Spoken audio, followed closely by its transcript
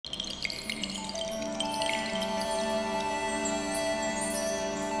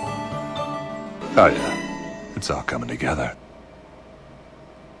Oh yeah, it's all coming together.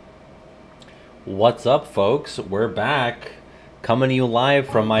 What's up, folks? We're back, coming to you live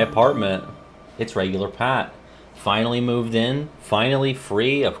from my apartment. It's Regular Pat. Finally moved in, finally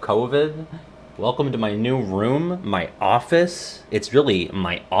free of COVID. Welcome to my new room, my office. It's really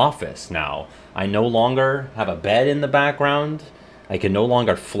my office now. I no longer have a bed in the background. I can no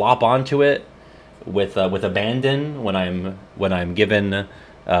longer flop onto it with abandon when I'm given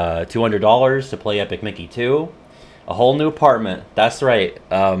 $200 to play Epic Mickey 2. A whole new apartment. That's right.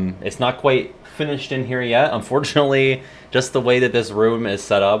 It's not quite finished in here yet. Unfortunately, just the way that this room is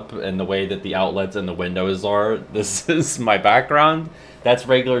set up and the way that the outlets and the windows are, this is my background. That's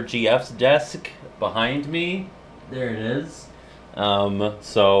regular GF's desk behind me. There it is.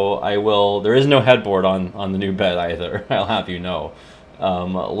 So I will, there is no headboard on the new bed either. I'll have you know.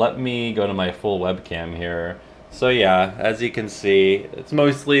 Let me go to my full webcam here. So yeah, as you can see, it's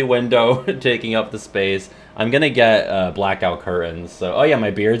mostly window taking up the space. I'm gonna get blackout curtains. So, oh yeah,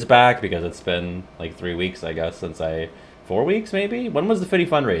 my beard's back because it's been like 3 weeks, I guess, since 4 weeks maybe? When was the Fitty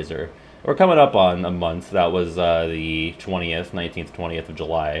fundraiser? We're coming up on a month. That was the 20th, 19th, 20th of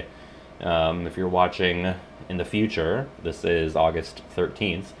July. If you're watching in the future, this is August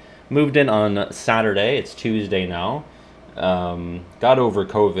 13th. Moved in on Saturday. It's Tuesday now. Got over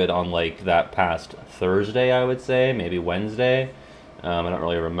COVID on like that past Thursday, I would say, maybe Wednesday. I don't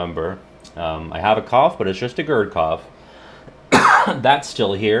really remember. I have a cough, but it's just a GERD cough. That's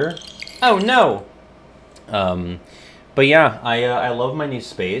still here. Oh no! But yeah, I love my new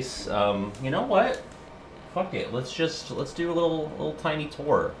space. You know what? Fuck it. Let's do a little tiny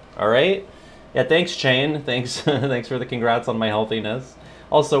tour. All right? Yeah. Thanks, Chain. Thanks thanks for the congrats on my healthiness.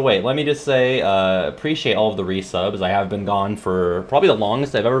 Also, wait, let me just say, appreciate all of the resubs. I have been gone for probably the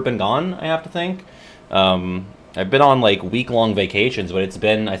longest I've ever been gone, I have to think. I've been on, like, week-long vacations, but it's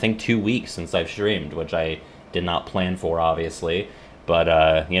been, I think, 2 weeks since I've streamed, which I did not plan for, obviously.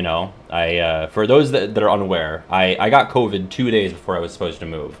 But, you know, for those that are unaware, I got COVID 2 days before I was supposed to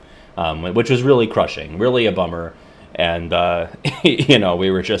move, which was really crushing, really a bummer. And, you know, we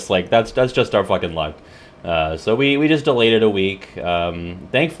were just like, that's just our fucking luck. So we just delayed it a week.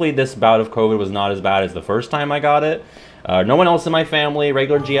 Thankfully, this bout of COVID was not as bad as the first time I got it. No one else in my family,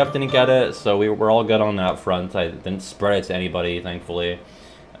 regular GF, didn't get it, so we're all good on that front. I didn't spread it to anybody, thankfully.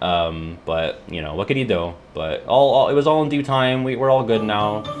 But, you know, what can you do? But it was all in due time. We're all good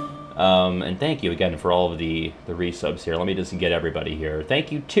now. And thank you again for all of the resubs here. Let me just get everybody here.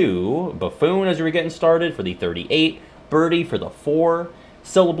 Thank you to Buffoon as we were getting started for the 38, Birdie for the 4,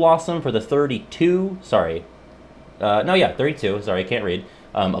 Blossom for the 32, sorry. No, yeah, 32, sorry, I can't read.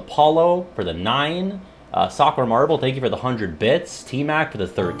 Apollo for the 9, Soccer Marble, thank you for the 100 bits. T-Mac for the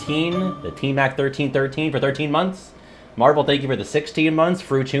 13, the T-Mac 1313 for 13 months. Marble, thank you for the 16 months.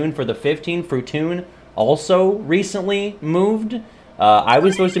 Fruitoon for the 15. Fruitoon also recently moved. I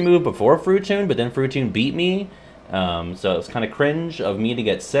was supposed to move before Fruitoon, but then Fruitoon beat me. So it was kind of cringe of me to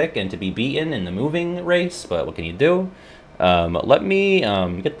get sick and to be beaten in the moving race, but what can you do? Let me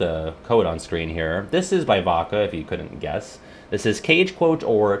get the code on screen here. This is by Vaca, if you couldn't guess. This is Cage Quote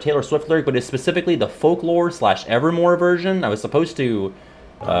or Taylor Swift lyric, but it's specifically the folklore/Evermore version. I was supposed to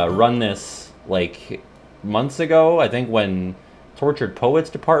run this like months ago, I think when Tortured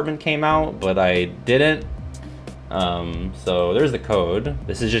Poets Department came out, but I didn't. So there's the code.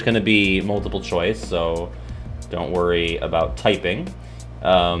 This is just going to be multiple choice, so don't worry about typing.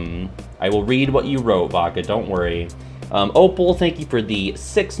 I will read what you wrote, Vaca, don't worry. Opal, thank you for the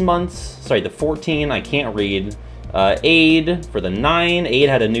 6 months. Sorry, the 14, I can't read. Aid for the 9. Aid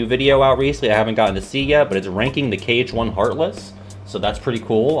had a new video out recently I haven't gotten to see yet, but it's ranking the KH1 Heartless. So that's pretty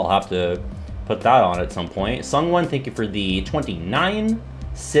cool. I'll have to put that on at some point. Sungwon, thank you for the 29.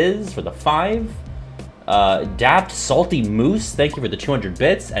 Sizz for the 5. Dapt Salty Moose, thank you for the 200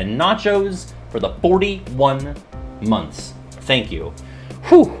 bits. And Nachos for the 41 months. Thank you.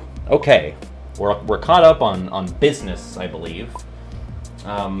 Whew. Okay. We're caught up on business, I believe.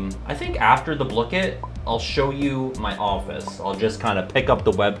 I think after the Blooket, I'll show you my office. I'll just kind of pick up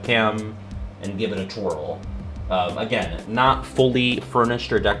the webcam and give it a twirl. Again, not fully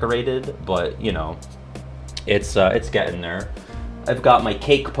furnished or decorated, but you know, it's getting there. I've got my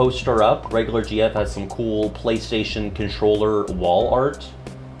cake poster up. Regular GF has some cool PlayStation controller wall art.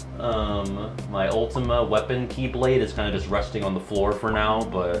 My Ultima weapon keyblade is kind of just resting on the floor for now,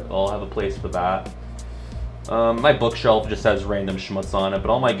 but I'll have a place for that. My bookshelf just has random schmutz on it,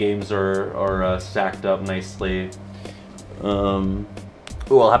 but all my games are stacked up nicely. Ooh,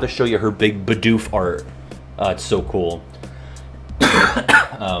 I'll have to show you her big Bidoof art. It's so cool.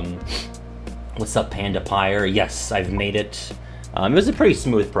 What's up, Panda Pyre? Yes, I've made it. It was a pretty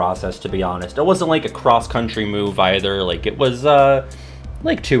smooth process, to be honest. It wasn't like a cross-country move either. Like, it was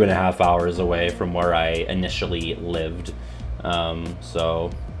like 2.5 hours away from where I initially lived. But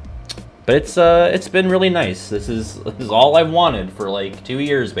it's been really nice. This is all I've wanted for like 2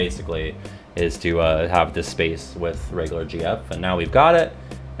 years, basically, is to have this space with regular GF, and now we've got it,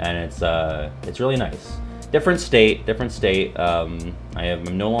 and it's really nice. Different state. I'm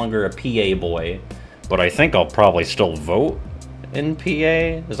no longer a PA boy, but I think I'll probably still vote in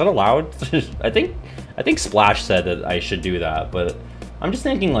PA. Is that allowed? I think Splash said that I should do that, but I'm just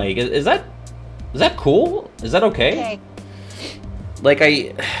thinking, like, is that cool? Is that okay? Like,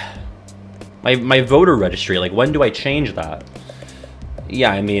 my voter registry, like, when do I change that?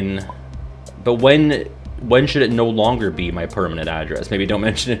 Yeah, I mean, but when should it no longer be my permanent address? Maybe don't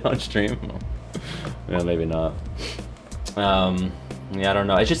mention it on stream. Yeah, maybe not. Yeah, I don't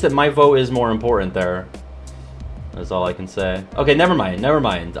know. It's just that my vote is more important there. That's all I can say. Okay, never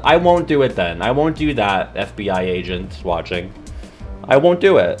mind. I won't do it then. I won't do that, FBI agent watching. I won't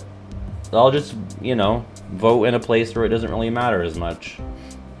do it. I'll just, you know, vote in a place where it doesn't really matter as much.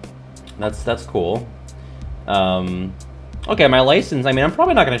 That's cool. Okay, my license. I mean, I'm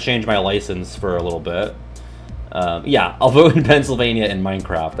probably not going to change my license for a little bit. Yeah, I'll vote in Pennsylvania in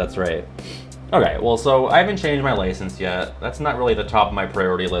Minecraft. That's right. Okay, well, so I haven't changed my license yet. That's not really the top of my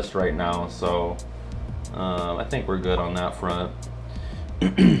priority list right now, so I think we're good on that front.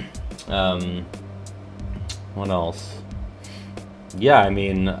 What else? Yeah, I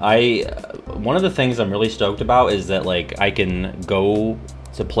mean, one of the things I'm really stoked about is that, like, I can go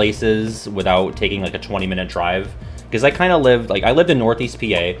to places without taking, like, a 20-minute drive. Because I kind of lived, like, I lived in Northeast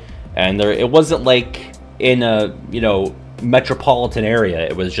PA, and it wasn't, like, in a, you know, metropolitan area.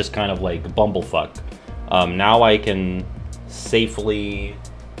 It was just kind of, like, bumblefuck. Now I can safely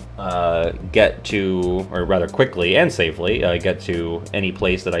get to, or rather quickly and safely, get to any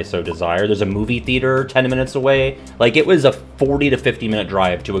place that I so desire. There's a movie theater 10 minutes away. Like, it was a 40 to 50-minute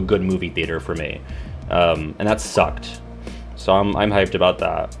drive to a good movie theater for me. And that sucked. So I'm hyped about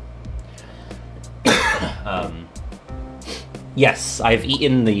that. Yes, I've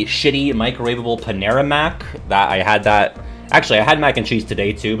eaten the shitty microwavable Panera Mac. Actually, I had mac and cheese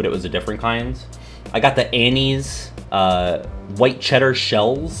today too, but it was a different kind. I got the Annie's white cheddar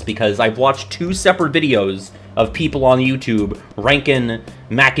shells because I've watched 2 separate videos of people on YouTube ranking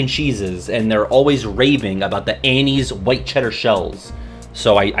mac and cheeses, and they're always raving about the Annie's white cheddar shells.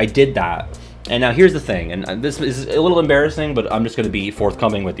 So I did that. And now here's the thing, and this is a little embarrassing, but I'm just going to be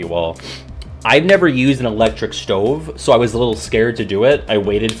forthcoming with you all. I've never used an electric stove, so I was a little scared to do it. I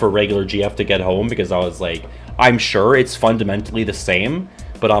waited for regular GF to get home because I was like, I'm sure it's fundamentally the same,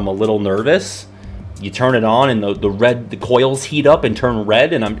 but I'm a little nervous. You turn it on and the coils heat up and turn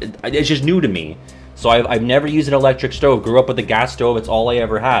red, and it's just new to me. So I've never used an electric stove. Grew up with a gas stove. It's all I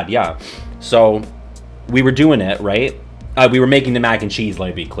ever had. Yeah. So we were doing it, right? We were making the mac and cheese, let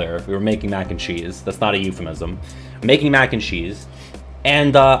me be clear. We were making mac and cheese. That's not a euphemism. Making mac and cheese.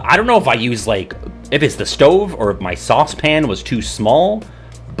 And I don't know if I used, like, if it's the stove or if my saucepan was too small,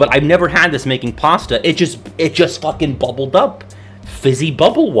 but I've never had this making pasta. It just fucking bubbled up. Fizzy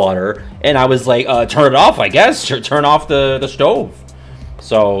bubble water. And I was like, turn it off, I guess. Turn off the stove.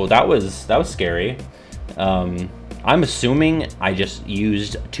 So that was scary. I'm assuming I just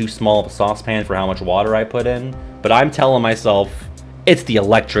used too small of a saucepan for how much water I put in, but I'm telling myself it's the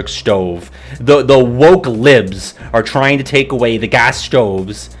electric stove. The woke libs are trying to take away the gas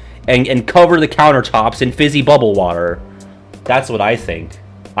stoves and cover the countertops in fizzy bubble water. That's what I think.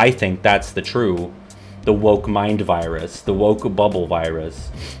 I think that's the woke mind virus, the woke bubble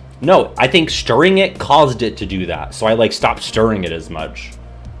virus. No, I think stirring it caused it to do that, so I, like, stopped stirring it as much.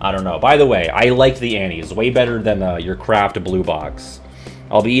 I don't know. By the way, I like the Annie's way better than your Kraft Blue Box.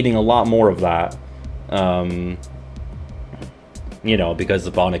 I'll be eating a lot more of that. You know, because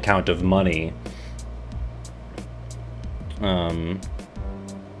on account of money.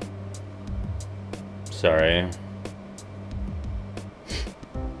 Sorry.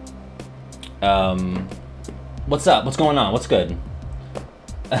 What's up? What's going on? What's good?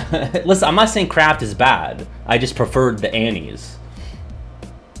 Listen, I'm not saying Kraft is bad. I just preferred the Annie's.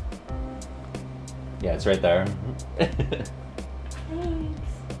 Yeah, it's right there. Thanks.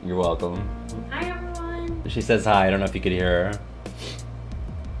 You're welcome. Hi, everyone. She says hi. I don't know if you could hear her.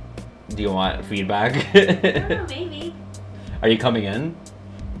 Do you want feedback? I don't know, maybe. Are you coming in?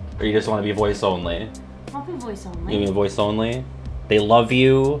 Or you just want to be voice only? I'll be voice only. You mean voice only? They love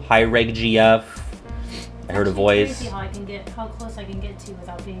you. Hi, Reg GF. I heard a voice. Crazy how close I can get to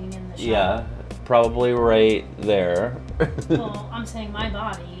without being in the shot. Yeah, probably right there. Well, I'm saying my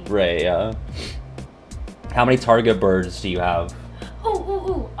body. Right, yeah. How many target birds do you have?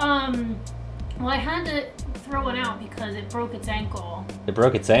 Well, I had to throw one out because it broke its ankle. It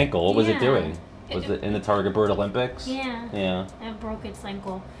broke its ankle? What was it Yeah. doing? Was it in the target bird Olympics? Yeah. Yeah. It broke its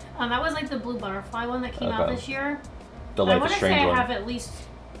ankle. That was like the blue butterfly one that came out Okay. this year. The I Life want is to say Strange I one. have at least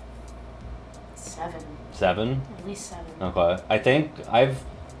 7. 7? At least 7. Okay. I think I've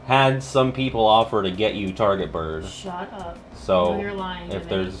had some people offer to get you target bird. Shut up. So No, you're lying if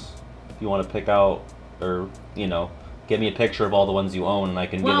to me. if you want to pick out, or give me a picture of all the ones you own, and I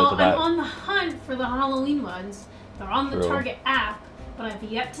can give it to Well, that. I'm on the hunt for the Halloween ones. They're on the True. Target app, but I've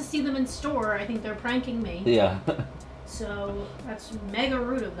yet to see them in store. I think they're pranking me. Yeah. So that's mega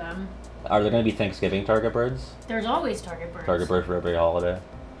rude of them. Are there going to be Thanksgiving target birds? There's always Target birds. Target bird for every holiday.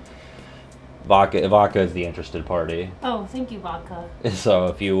 Vodka is the interested party. Oh, thank you, vodka. So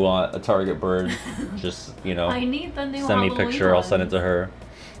if you want a target bird, just I need the new send me a Halloween picture. I'll send it ones. to her.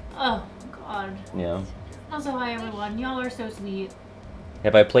 Oh God. Yeah. Also, hi everyone. Y'all are so sweet.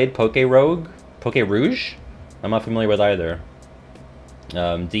 Have I played Poke Rogue? Poke Rouge? I'm not familiar with either.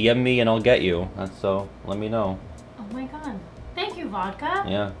 DM me and I'll get you. So let me know. Oh my God. Thank you, vodka.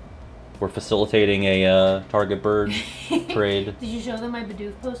 Yeah. We're facilitating a target bird trade. Did you show them my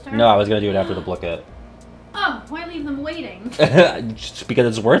Bidoof poster? No, I was gonna do it after the Blooket. Oh, why leave them waiting? Just because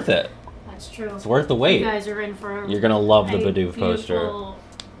it's worth it. That's true. It's worth the wait. You guys are in for. You're gonna love the a Bidoof poster. beautiful,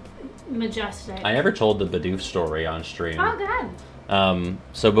 Majestic. I never told the Bidoof story on stream. Oh, God.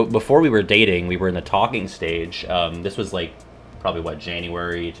 So before we were dating, we were in the talking stage. This was like probably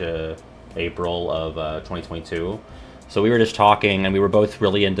January to April of 2022. So we were just talking, and we were both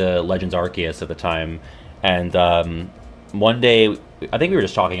really into Legends Arceus at the time. And one day, I think we were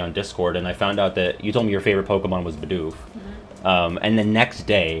just talking on Discord, and I found out that you told me your favorite Pokemon was Bidoof. And the next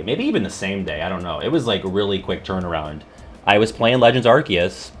day, maybe even the same day, I don't know. It was like a really quick turnaround. I was playing Legends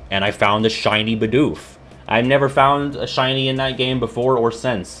Arceus, and I found a shiny Bidoof. I've never found a shiny in that game before or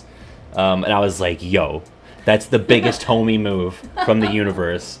since. And I was like, yo, that's the biggest homie move from the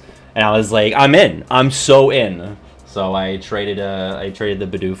universe. And I was like, I'm in. I'm so in. So I traded the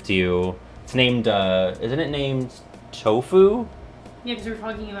Bidoof to you. It's named, isn't it named Tofu? Yeah, because we were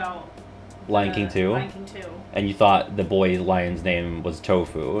talking about Lion King 2? Lion King 2. And you thought the boy lion's name was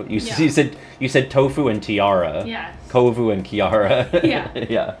Tofu. Yeah. You said Tofu and Tiara. Yes. Kovu and Kiara. Yeah.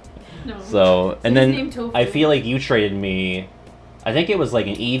 Yeah. No. So, and he's then named Tofu. I feel like you traded me, I think it was like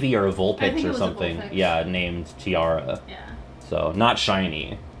an Eevee or a I think Vulpix it or was a something. Vulpix. Yeah, named Tiara. Yeah. So, not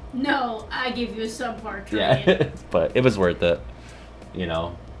shiny. No, I gave you a subpar trade. Yeah. But it was worth it. You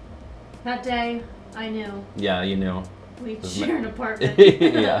know. That day, I knew. Yeah, you knew. We was share an apartment.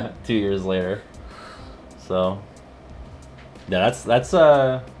 Yeah, 2 years later. So, yeah, that's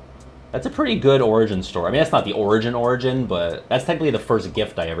a pretty good origin story. I mean, that's not the origin, but that's technically the first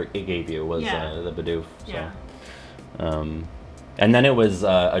gift I ever gave you was the Bidoof. So. Yeah. And then it was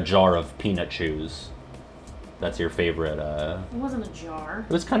a jar of peanut chews. That's your favorite. It wasn't a jar.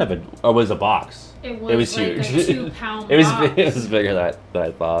 It was kind of it was a box. It was like huge. a 2-pound It was box. it was bigger than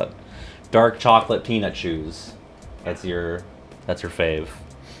I thought. Dark chocolate peanut chews. That's your fave.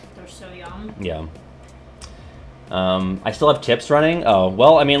 They're so yum. Yeah. I still have tips running. Oh,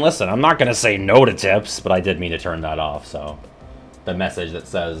 well, I mean, listen, I'm not going to say no to tips, but I did mean to turn that off, so. The message that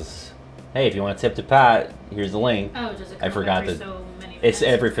says, hey, if you want to tip to Pat, here's the link. Oh, does it come I forgot every to. so many minutes? It's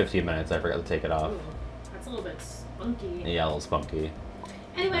every 15 minutes. I forgot to take it off. Ooh, that's a little bit spunky. Yeah, a little spunky.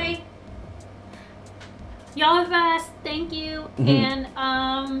 Anyway, y'all are the best. Thank you. And,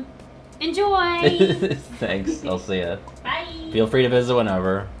 enjoy. Thanks. I'll see ya. Bye. Feel free to visit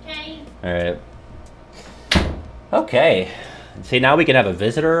whenever. Okay. All right. Okay. See, now we can have a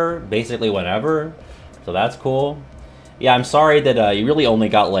visitor basically whenever. So that's cool. Yeah, I'm sorry that you really only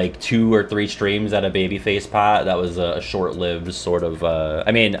got like 2 or 3 streams out of Babyface Pat. That was a short-lived sort of...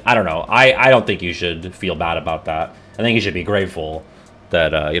 I mean, I don't know. I don't think you should feel bad about that. I think you should be grateful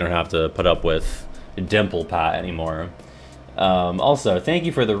that you don't have to put up with Dimple Pat anymore. Also, thank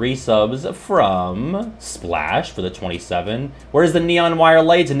you for the resubs from Splash for the 27. Where's the neon wire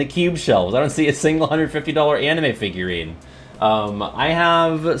lights and the cube shelves? I don't see a single $150 anime figurine. I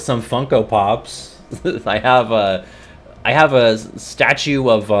have some Funko Pops. I have a statue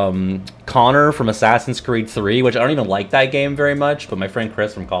of Connor from Assassin's Creed 3, which I don't even like that game very much, but my friend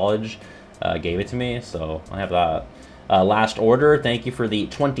Chris from college gave it to me, so I have that. Last Order, thank you for the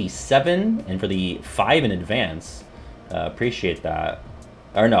 27 and for the 5 in advance. Appreciate that.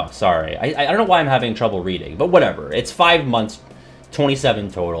 Or no, sorry. I don't know why I'm having trouble reading, but whatever. It's 5 months, 27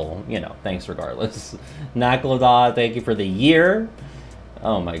 total. You know, thanks regardless. Naklada, thank you for the year.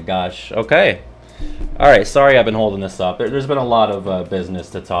 Oh my gosh. Okay. Alright, sorry I've been holding this up. There's been a lot of business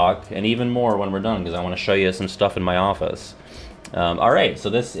to talk, and even more when we're done, because I want to show you some stuff in my office. Alright,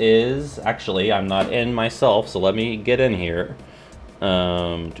 so this is... Actually, I'm not in myself, so let me get in here.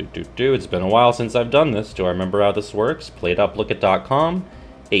 It's been a while since I've done this. Do I remember how this works? Blooket.com,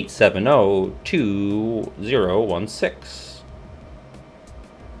 870-2016.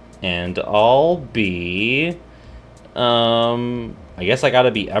 And I'll be... I guess I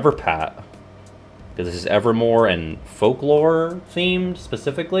gotta be Everpat. Because this is Evermore and folklore themed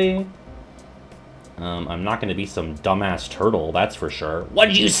specifically. I'm not going to be some dumbass turtle, that's for sure. What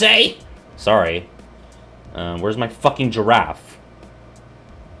did you say? Sorry. Where's my fucking giraffe?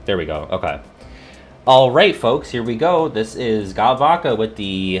 There we go. Okay. Alright, folks, here we go. This is Got Vodka with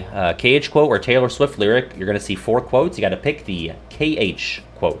the KH quote or Taylor Swift lyric. You're going to see 4 quotes. You got to pick the KH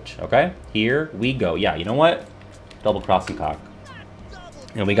quote, okay? Here we go. Yeah, you know what? Double crossing cock.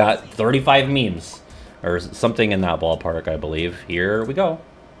 And we got 35 memes. Or something in that ballpark, I believe. Here we go.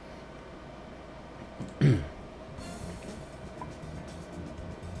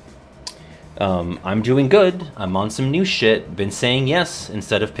 I'm doing good. I'm on some new shit. Been saying yes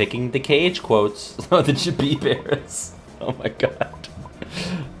instead of picking the KH quotes. The Jabee Bears. Oh my god.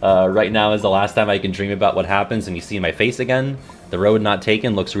 Right now is the last time I can dream about what happens and you see my face again. The road not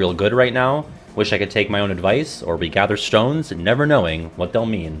taken looks real good right now. Wish I could take my own advice or regather stones, never knowing what they'll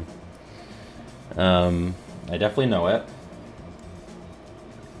mean. I definitely know it.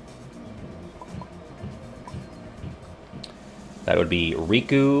 That would be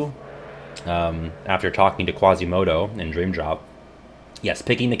Riku, after talking to Quasimodo in Dream Drop. Yes,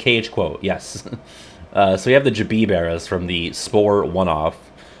 picking the KH quote, yes. So we have the Jabee Bears from the Spore one-off.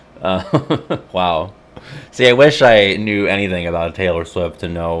 Wow. See, I wish I knew anything about Taylor Swift to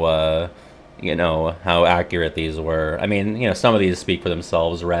know, you know, how accurate these were. I mean, you know, some of these speak for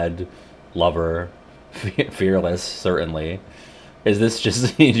themselves. Red, Lover, Fearless, certainly. Is this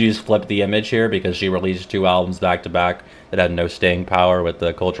just, you just flip the image here because she released 2 albums back-to-back that had no staying power with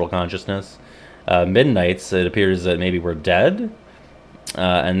the cultural consciousness? Midnights, it appears that maybe we're dead.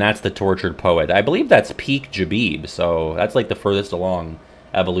 And that's the Tortured Poet. I believe that's peak Jabib, so that's like the furthest along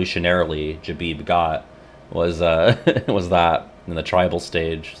evolutionarily Jabib got was was that in the tribal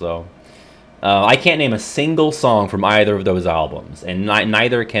stage. So I can't name a single song from either of those albums, and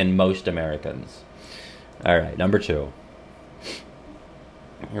neither can most Americans. All right, number 2.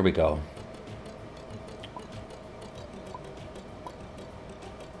 Here we go.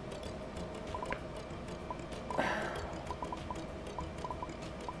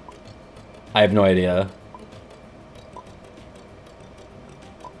 I have no idea.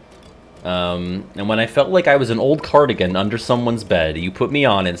 And when I felt like I was an old cardigan under someone's bed, you put me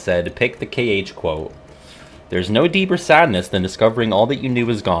on and said, pick the KH quote. There's no deeper sadness than discovering all that you knew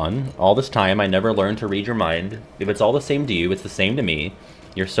is gone. All this time, I never learned to read your mind. If it's all the same to you, it's the same to me.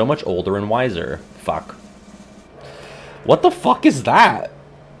 You're so much older and wiser. Fuck. What the fuck is that?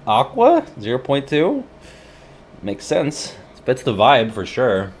 Aqua? 0.2? Makes sense. Fits the vibe for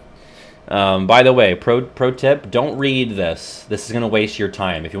sure. By the way, pro tip, don't read this. This is going to waste your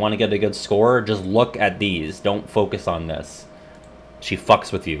time. If you want to get a good score, just look at these. Don't focus on this. She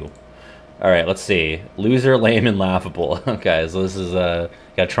fucks with you. Alright, let's see. Loser, lame, and laughable. Okay, so this is got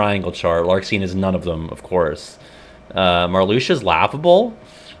a triangle chart. Larxene is none of them, of course. Marluxia's laughable.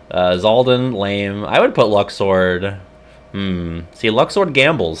 Zaldin, lame. I would put Luxord. See, Luxord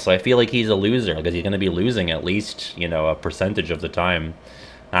gambles, so I feel like he's a loser, because he's going to be losing at least, you know, a percentage of the time.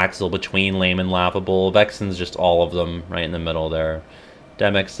 Axel between lame and laughable. Vexen's just all of them, right in the middle there.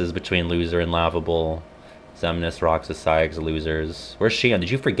 Demix is between loser and laughable. Xemnas, Roxas, Syax, losers. Where's Shion? Did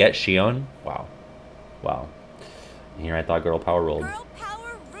you forget Shion? Wow. Wow. Here I thought girl power rolled.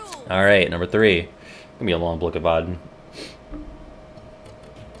 Alright, number 3. Gonna be a long Blooket VOD.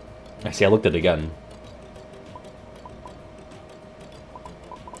 I see, I looked at it again.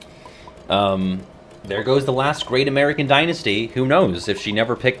 There goes the last great American dynasty. Who knows? If she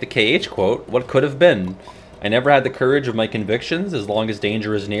never picked the KH quote, what could have been? I never had the courage of my convictions as long as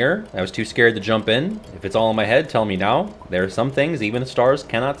danger is near. I was too scared to jump in. If it's all in my head, tell me now. There are some things even the stars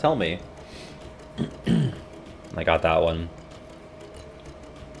cannot tell me. I got that one.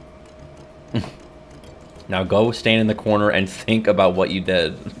 Now go stand in the corner and think about what you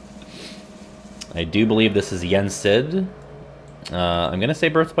did. I do believe this is Yen Sid. I'm going to say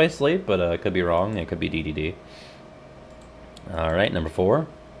Birth by Sleep, but I could be wrong. It could be DDD. Alright, number 4.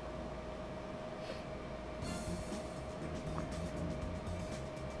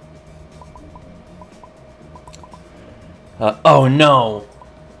 Oh no!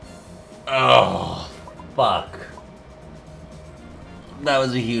 Oh, fuck. That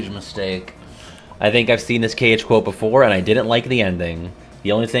was a huge mistake. I think I've seen this KH quote before, and I didn't like the ending.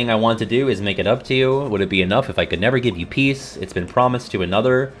 The only thing I want to do is make it up to you. Would it be enough if I could never give you peace? It's been promised to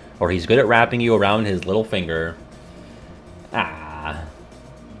another, or he's good at wrapping you around his little finger. Ah.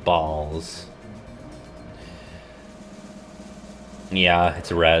 Balls. Yeah,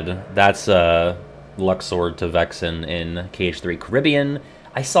 it's red. That's Luxord to Vexen in KH3 Caribbean.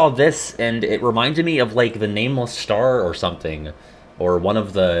 I saw this, and it reminded me of, like, the Nameless Star or something. Or one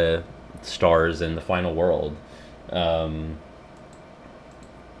of the stars in the Final World.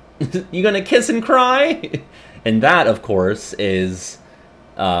 You gonna kiss and cry? And that, of course, is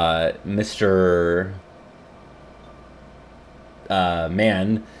Mr.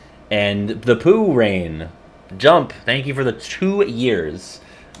 Man and the Pooh Rain. Jump, thank you for the 2 years.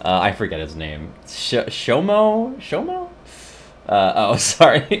 I forget his name. Shomo? Shomo? Oh,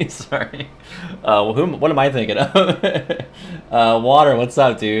 sorry, sorry. What am I thinking of? Water, what's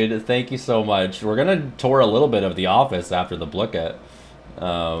up, dude? Thank you so much. We're gonna tour a little bit of the office after the Blooket.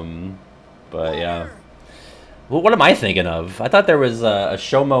 But yeah. Well, what am I thinking of? I thought there was a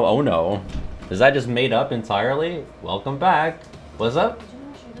Shomo Ono. Is that just made up entirely? Welcome back. What's up? Did you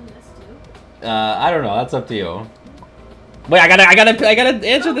know she done this too? I don't know. That's up to you. Wait, I gotta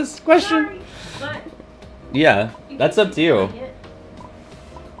answer this question. Sorry, but Yeah, that's up to you.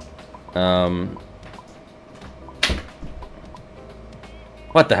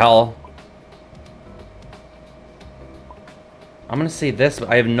 What the hell? I'm gonna say this, but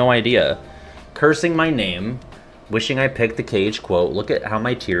I have no idea. Cursing my name, wishing I picked the KH quote, look at how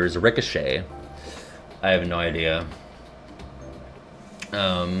my tears ricochet. I have no idea.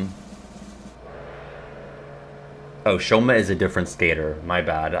 Oh, Shoma is a different skater. My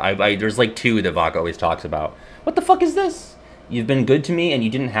bad. There's like 2 that Vaka always talks about. What the fuck is this? You've been good to me and you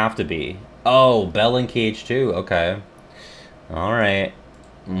didn't have to be. Oh, Bell and KH2. Okay. Alright.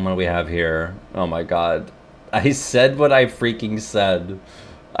 What do we have here? Oh my god. I said what I freaking said.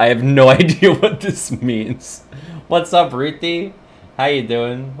 I have no idea what this means. What's up, Ruthie? How you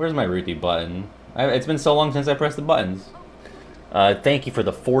doing? Where's my Ruthie button? It's been so long since I pressed the buttons. Thank you for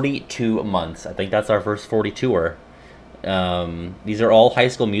the 42 months. I think that's our first 42er. These are all High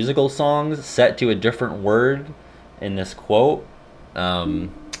School Musical songs set to a different word in this quote. I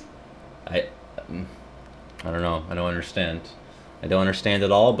don't know. I don't understand. I don't understand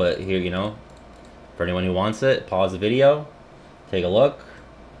at all, but here, you know, for anyone who wants it, pause the video, take a look.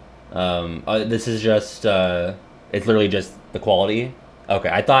 This is just, it's literally just the quality. Okay,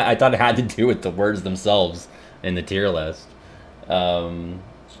 I thought it had to do with the words themselves in the tier list. So,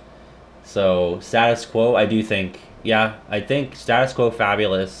 Status Quo, I do think, yeah, I think Status Quo,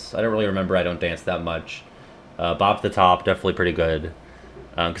 fabulous. I don't really remember I Don't Dance that much. Bop the Top, definitely pretty good.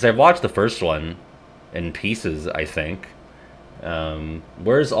 Because I've watched the first one in pieces, I think.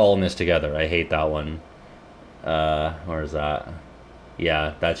 Where's All in This Together? I hate that one. Where is that?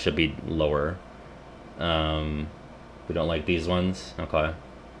 Yeah, that should be lower. We don't like these ones? Okay.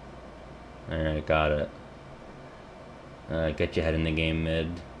 Alright, got it. Get your head in the game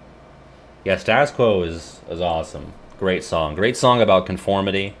mid. Yeah, Status Quo is awesome. Great song. Great song about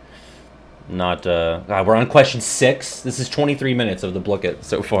conformity. Not, God, we're on question 6. This is 23 minutes of the Blooket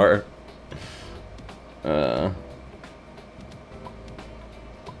so far. I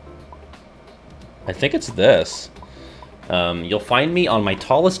think it's this. You'll find me on my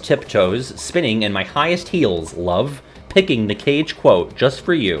tallest tiptoes, spinning in my highest heels, love, picking the KH quote just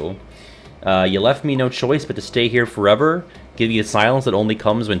for you. You left me no choice but to stay here forever, give you a silence that only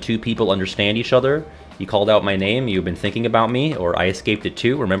comes when 2 people understand each other. You called out my name, you've been thinking about me, or I escaped it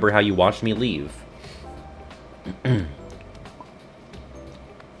too. Remember how you watched me leave.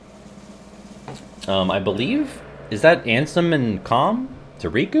 I believe, is that Ansem and Calm to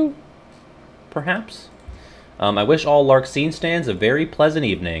Riku? Perhaps? I wish all Larkseen stands a very pleasant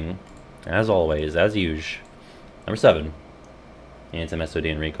evening. As always, as usual. Number 7. Ansem, SOD,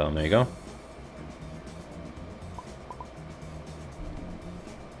 and Rico. There you go.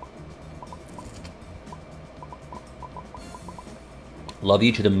 Love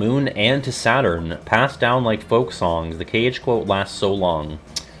you to the moon and to Saturn. Passed down like folk songs. The KH quote lasts so long.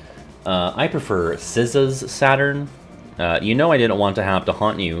 I prefer SZA's Saturn. You know I didn't want to have to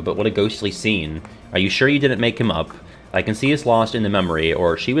haunt you, but what a ghostly scene. Are you sure you didn't make him up? I can see us lost in the memory,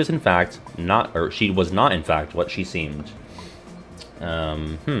 or she was in fact not, or she was not in fact what she seemed.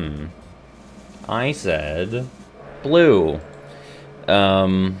 I said blue.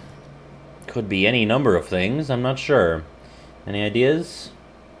 Could be any number of things, I'm not sure. Any ideas?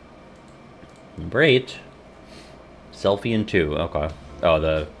 Number 8. Selfie in 2, okay. Oh,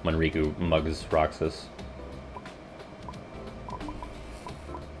 the when Riku mugs Roxas.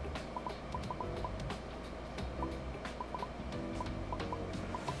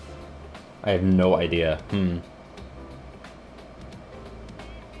 I have no idea.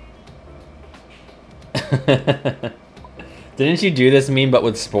 Didn't you do this meme but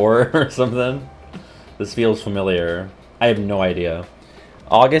with Spore or something? This feels familiar. I have no idea.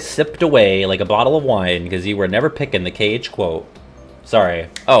 August sipped away like a bottle of wine because you were never picking the KH quote. Sorry.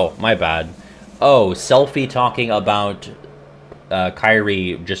 Oh, my bad. Oh, selfie talking about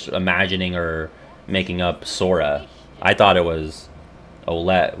Kyrie just imagining or making up Sora. I thought it was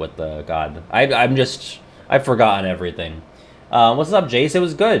Olette with the god. I've forgotten everything. What's up, Jace? It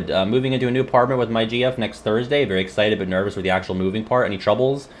was good. Moving into a new apartment with my GF next Thursday. Very excited but nervous for the actual moving part. Any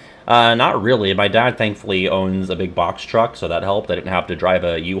troubles? Not really. My dad thankfully owns a big box truck, so that helped. I didn't have to drive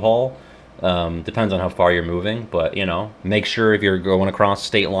a U-Haul. Depends on how far you're moving, but, you know, make sure if you're going across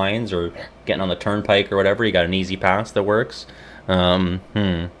state lines or getting on the turnpike or whatever, you got an easy pass that works.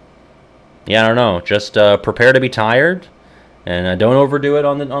 Yeah, I don't know. Just prepare to be tired, and don't overdo it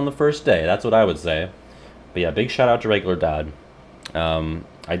on the first day. That's what I would say. But yeah, big shout out to Regular Dad.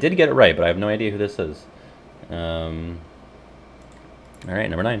 I did get it right, but I have no idea who this is. All right,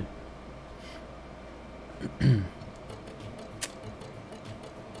 number 9.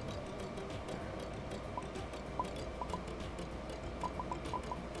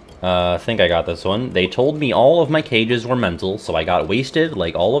 I think I got this one. They told me all of my cages were mental, so I got wasted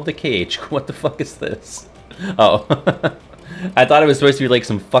like all of the KH. What the fuck is this? Oh. I thought it was supposed to be like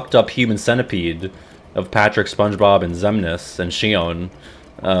some fucked up human centipede of Patrick, SpongeBob, and Xemnas and Shion.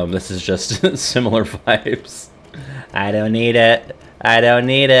 This is just similar vibes. I don't need it. I don't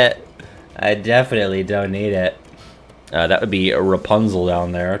need it. I definitely don't need it. That would be Rapunzel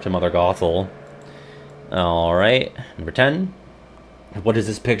down there to Mother Gothel. Alright, number 10. What does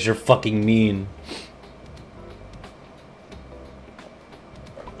this picture fucking mean?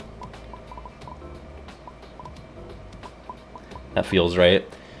 That feels right.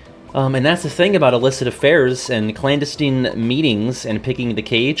 And that's the thing about illicit affairs and clandestine meetings and picking the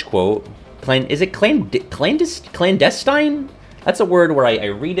KH quote. Is it clandestine? That's a word where I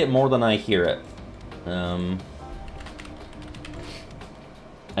read it more than I hear it. I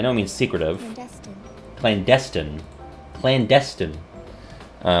know it means secretive. Clandestine. Clandestine.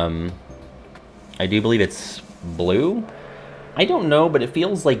 I do believe it's blue. I don't know, but it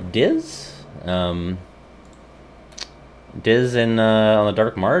feels like Diz. Diz in on the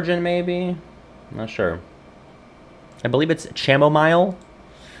dark margin, maybe? I'm not sure. I believe it's chamomile.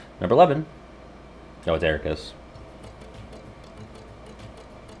 Number 11. Oh, it's Ericus.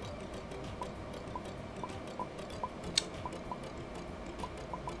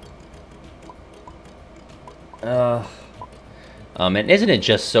 And isn't it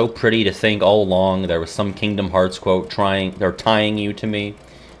just so pretty to think all along there was some Kingdom Hearts quote tying you to me?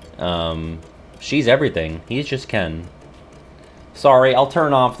 She's everything. He's just Ken. Sorry, I'll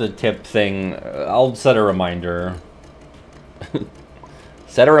turn off the tip thing. I'll set a reminder.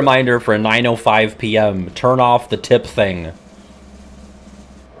 Set a reminder for 9:05 p.m. Turn off the tip thing.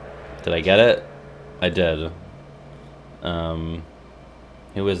 Did I get it? I did.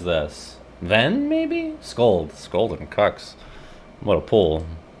 Who is this? Ven, maybe? Scold and Cucks. What a pull.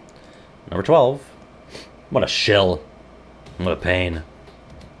 Number 12. What a shill. What a pain.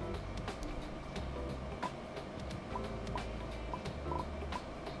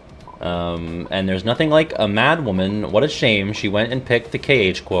 And there's nothing like a mad woman. What a shame she went and picked the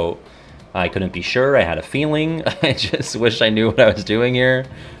KH quote. I couldn't be sure. I had a feeling. I just wish I knew what I was doing here.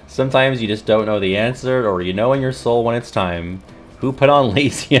 Sometimes you just don't know the answer, or you know in your soul when it's time. Who put on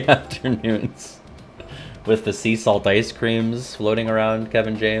lazy afternoons? With the sea salt ice creams floating around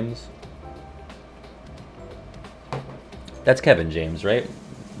Kevin James. That's Kevin James, right?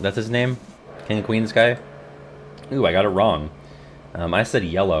 That's his name? King of Queens guy? Ooh, I got it wrong. I said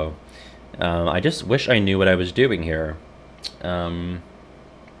yellow. I just wish I knew what I was doing here. Kevin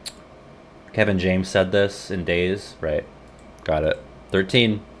James said this in Days. Right. Got it.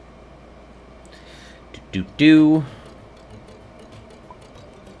 13. Do-do-do.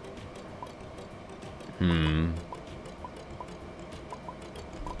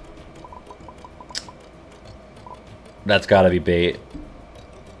 That's gotta be bait.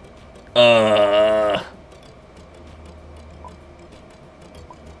 I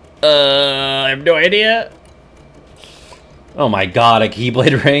have no idea. Oh my god, a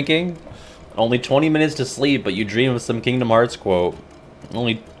Keyblade ranking? Only 20 minutes to sleep, but you dream of some Kingdom Hearts quote.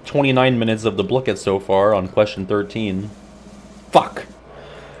 Only 29 minutes of the Blooket so far on question 13. Fuck.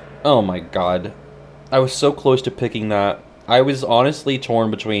 Oh my god. I was so close to picking that. I was honestly torn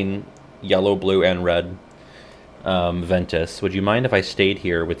between yellow, blue, and red. Ventus, would you mind if I stayed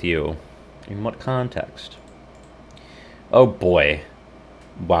here with you? In what context? Oh boy.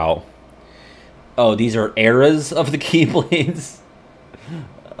 Wow. Oh, these are eras of the Keyblades.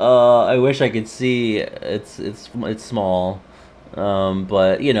 I wish I could see. It's small.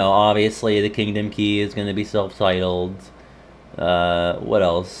 But you know, obviously the Kingdom Key is going to be self-titled. What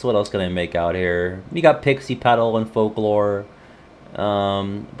else? What else can I make out here? You got Pixie Petal and Folklore.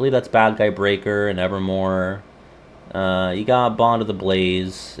 I believe that's Bad Guy Breaker and Evermore. You got Bond of the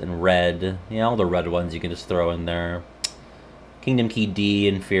Blaze and Red. Yeah, all the red ones you can just throw in there. Kingdom Key D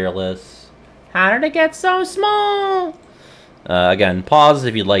and Fearless. How did it get so small? Again, pause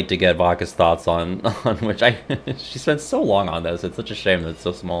if you'd like to get Vodka's thoughts on which she spent so long on this. It's such a shame that it's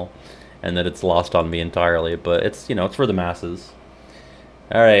so small and that it's lost on me entirely, but it's, you know, it's for the masses.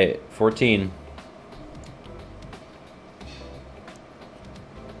 All right, 14.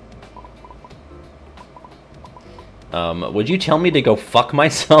 Would you tell me to go fuck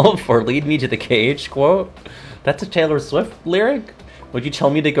myself or lead me to the cage quote? That's a Taylor Swift lyric? Would you tell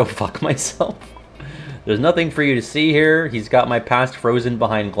me to go fuck myself? There's nothing for you to see here. He's got my past frozen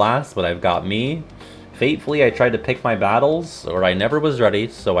behind glass, but I've got me. Fatefully, I tried to pick my battles, or I never was ready,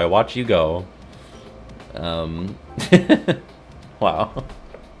 so I watch you go. Wow.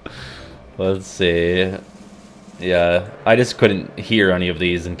 Let's see. Yeah, I just couldn't hear any of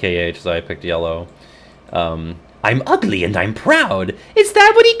these in KH, so I picked yellow. I'm ugly and I'm proud. Is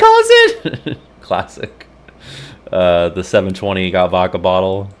that what he calls it? Classic. The 720 got vodka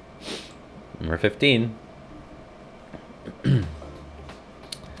bottle. Number 15.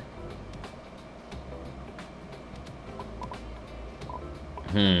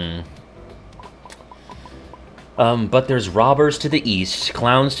 But there's robbers to the east,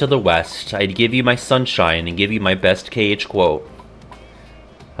 clowns to the west. I'd give you my sunshine and give you my best KH quote.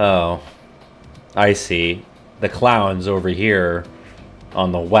 Oh. I see. The clowns over here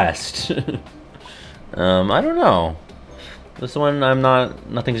on the west. I don't know. This one,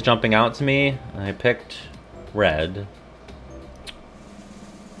 nothing's jumping out to me. I picked red.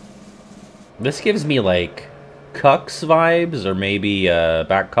 This gives me like Cucks vibes or maybe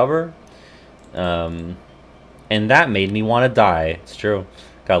back cover. And that made me want to die. It's true.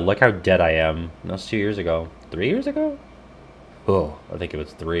 God, look how dead I am. That was 2 years ago. 3 years ago? Oh, I think it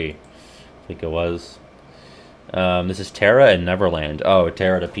was 3. I think it was. This is Terra and Neverland. Oh,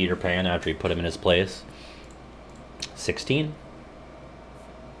 Terra to Peter Pan after he put him in his place. 16.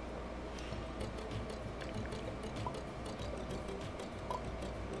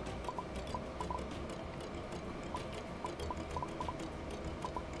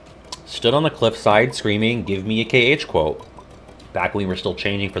 Stood on the cliffside screaming, give me a KH quote. Back when we were still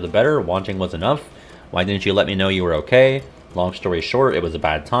changing for the better, wanting was enough. Why didn't you let me know you were okay? Long story short, it was a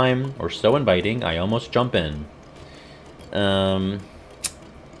bad time. Or so inviting, I almost jump in. I'm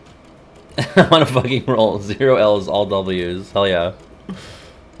on a fucking roll. 0 L's, all W's. Hell yeah.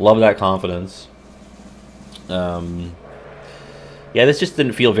 Love that confidence. Yeah, this just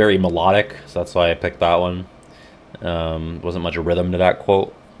didn't feel very melodic, so that's why I picked that one. Wasn't much rhythm to that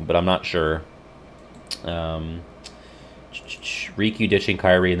quote, but I'm not sure. Riku ditching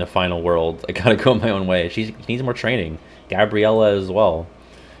Kairi in the final world. I gotta go my own way. She needs more training. Gabriella as well.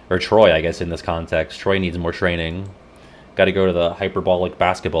 Or Troy, I guess, in this context. Troy needs more training. Gotta go to the hyperbolic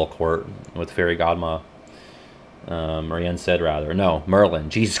basketball court with Fairy Godma. Or Yen said, rather. No, Merlin.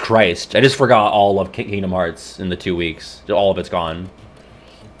 Jesus Christ. I just forgot all of Kingdom Hearts in the 2 weeks. All of it's gone.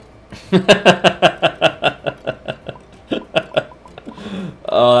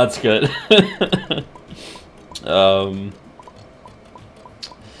 Oh, that's good.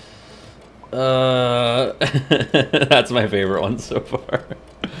 That's my favorite one so far.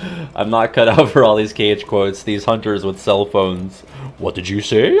 I'm not cut out for all these KH quotes. These hunters with cell phones. What did you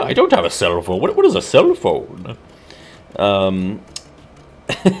say? I don't have a cell phone. What is a cell phone?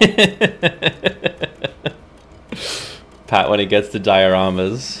 Pat when he gets to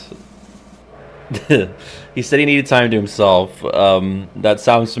dioramas. He said he needed time to himself. That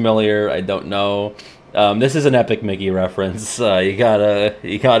sounds familiar. I don't know. This is an Epic Mickey reference. You gotta,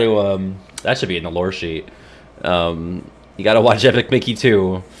 that should be in the lore sheet. You gotta watch Epic Mickey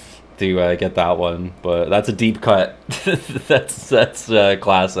 2 to get that one. But that's a deep cut. that's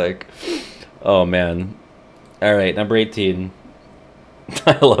classic. Oh man. All right, number 18.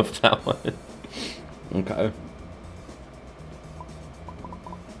 I love that one. Okay.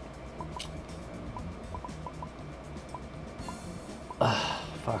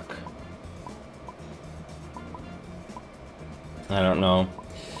 Fuck. I don't know.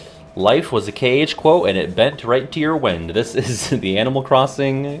 Life was a KH quote and it bent right to your wind. This is the Animal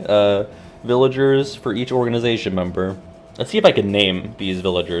Crossing villagers for each organization member. Let's see if I can name these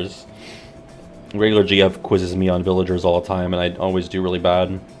villagers. Regular GF quizzes me on villagers all the time and I always do really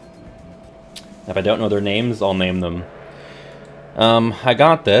bad. If I don't know their names, I'll name them. I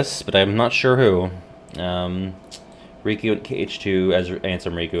got this, but I'm not sure who. Riku and KH2 as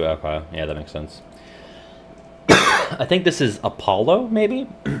Ansem Riku. Okay, yeah, that makes sense. I think this is Apollo, maybe?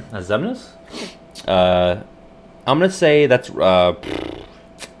 Zemnis? I'm gonna say that's,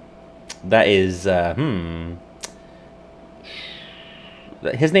 that is,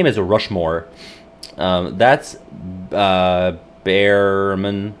 his name is Rushmore. That's,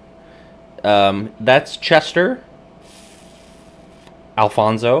 Bearman. That's Chester.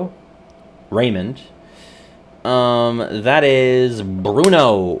 Alfonso. Raymond. That is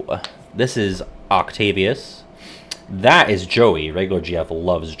Bruno. This is Octavius. That is Joey. Regular GF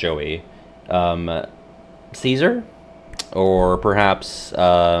loves Joey. Caesar? Or perhaps,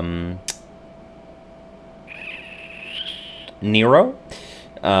 Nero?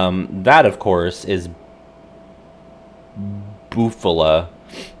 That, of course, is Bufala.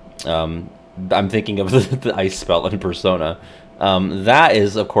 I'm thinking of the ice spell in Persona. That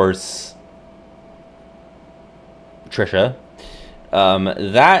is, of course, Trisha.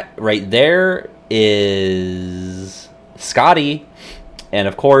 That right there is Scotty. And,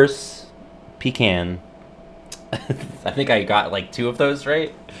 of course, Pecan. I think I got, like, 2 of those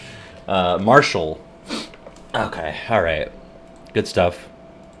right. Marshall. Okay, alright. Good stuff.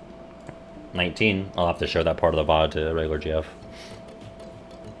 19. I'll have to show that part of the VOD to regular GF.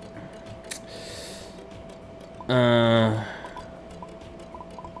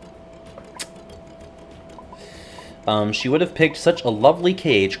 She would have picked such a lovely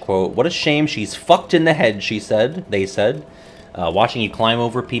KH quote. What a shame she's fucked in the head, she said. They said. Watching you climb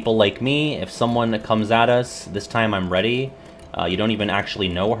over people like me. If someone comes at us, this time I'm ready. You don't even actually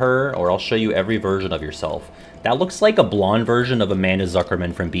know her, or I'll show you every version of yourself. That looks like a blonde version of Amanda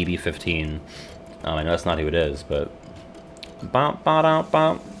Zuckerman from BB15. I know that's not who it is, but...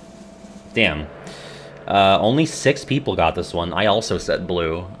 Damn. Only 6 people got this one. I also said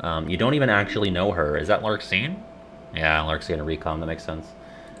blue. You don't even actually know her. Is that Larxene? Yeah, Larxene and Recom. That makes sense.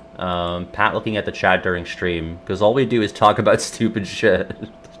 Pat looking at the chat during stream, because all we do is talk about stupid shit.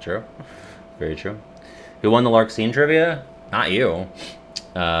 That's true. Very true. Who won the Larxene trivia? Not you.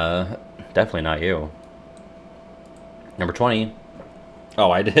 Definitely not you. Number 20.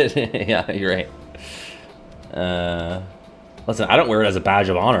 Oh, I did. Yeah, you're right. Listen, I don't wear it as a badge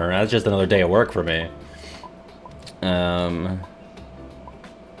of honor. That's just another day of work for me. I'm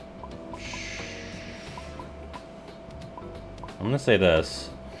gonna say this.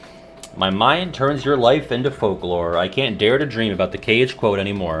 My mind turns your life into folklore. I can't dare to dream about the KH quote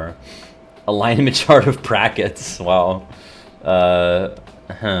anymore. Alignment chart of brackets. Wow.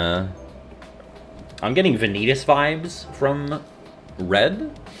 I'm getting Vanitas vibes from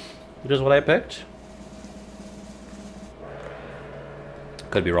Red, which is what I picked.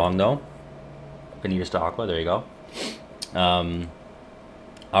 Could be wrong, though. Vanitas to Aqua, there you go.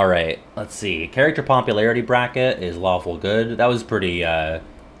 Alright, let's see. Character popularity bracket is lawful good. That was pretty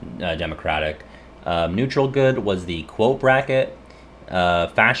democratic. Neutral good was the quote bracket.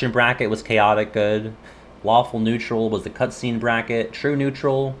 Fashion bracket was chaotic good. Lawful neutral was the cutscene bracket. True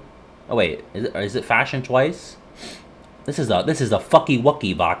neutral. Oh wait, is it fashion twice? This is a fucky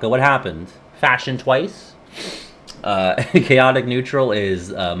wucky vodka. What happened? Fashion twice. Chaotic neutral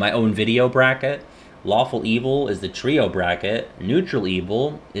is my own video bracket. Lawful evil is the trio bracket. Neutral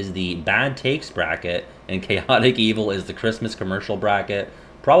evil is the bad takes bracket, and chaotic evil is the Christmas commercial bracket.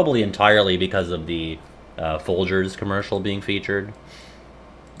 Probably entirely because of the Folgers commercial being featured.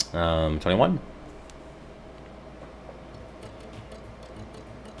 21.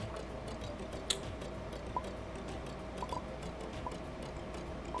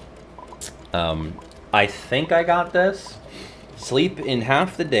 I think I got this. Sleep in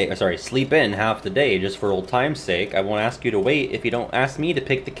half the day. Sleep in half the day just for old time's sake. I won't ask you to wait if you don't ask me to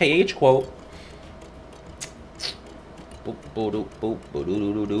pick the KH quote.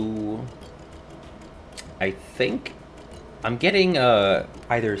 I think I'm getting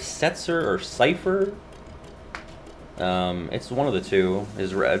either Setzer or Cypher. It's one of the two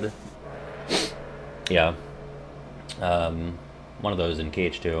is red. Yeah. One of those in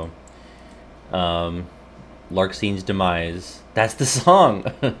KH2. Larxene's Demise. That's the song!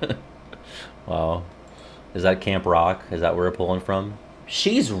 Wow. Is that Camp Rock? Is that where we're pulling from?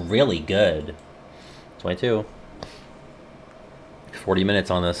 She's really good. 22. 40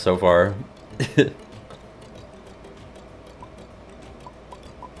 minutes on this so far.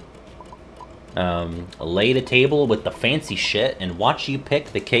 Lay the table with the fancy shit and watch you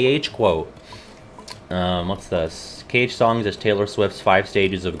pick the KH quote. What's this? KH songs is Taylor Swift's 5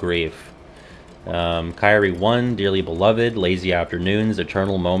 Stages of Grief. Kyrie 1, Dearly Beloved, Lazy Afternoons,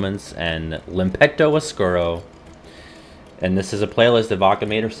 Eternal Moments, and Limpecto Oscuro. And this is a playlist that Vodka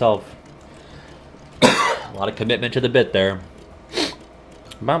made herself. A lot of commitment to the bit there.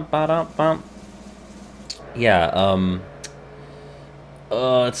 Bum, ba, bum. Yeah,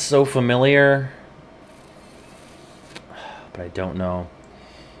 it's so familiar. But I don't know.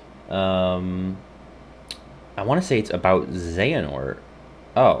 I want to say it's about Xehanort.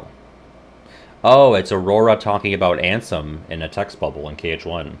 Oh. Oh, it's Aurora talking about Ansem in a text bubble in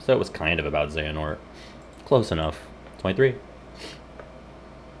KH1. So it was kind of about Xehanort. Close enough. 23.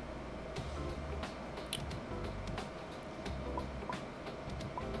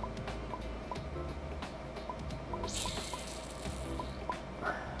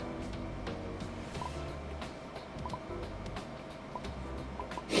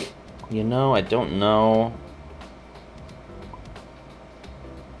 You know, I don't know.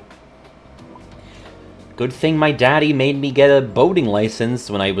 Good thing my daddy made me get a boating license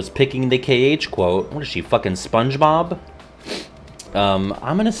when I was picking the KH quote. What is she, fucking SpongeBob? I'm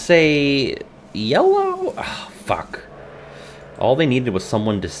gonna say yellow? Oh, fuck. All they needed was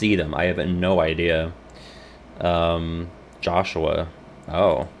someone to see them. I have no idea. Joshua.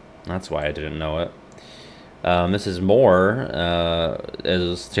 Oh, that's why I didn't know it. This is more,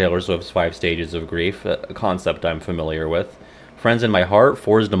 as Taylor Swift's 5 Stages of Grief, a concept I'm familiar with. Friends in My Heart,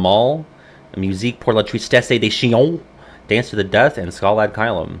 Fours de Mal, Musique pour la Tristesse des Chiens, Dance to the Death, and Scalad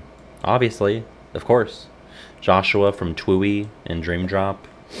Kylum. Obviously, of course. Joshua from Twooey and Dream Drop.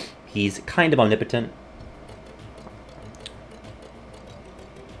 He's kind of omnipotent.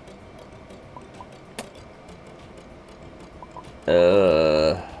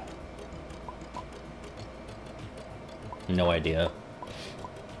 No idea.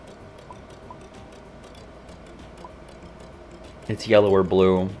 It's yellow or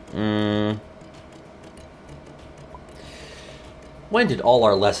blue. When did all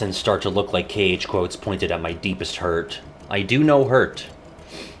our lessons start to look like KH quotes pointed at my deepest hurt? I do know hurt.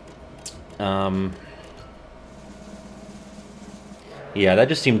 Yeah, that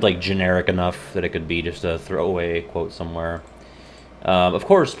just seemed like generic enough that it could be just a throwaway quote somewhere. Of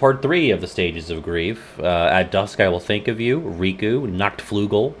course, part 3 of the Stages of Grief. At Dusk I Will Think of You, Riku,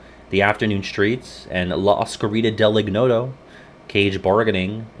 Nachtflugel, The Afternoon Streets, and La Oscarita del Ignoto. Cage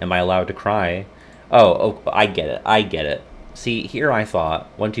Bargaining, Am I Allowed to Cry? Oh, I get it, I get it. See, here I thought,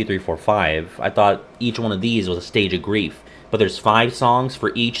 1, 2, 3, 4, 5, I thought each one of these was a stage of grief. But there's 5 songs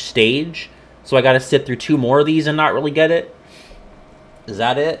for each stage, so I gotta sit through 2 more of these and not really get it? Is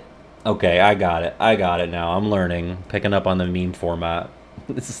that it? Okay, I got it now. I'm learning, picking up on the meme format.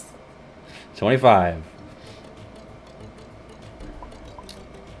 This is 25.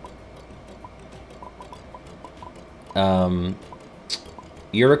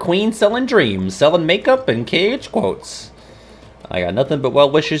 You're a queen selling dreams, selling makeup and KH quotes. I got nothing but well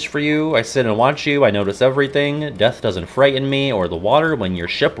wishes for you. I sit and watch you. I notice everything. Death doesn't frighten me or the water when your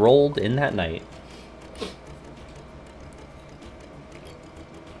ship rolled in that night.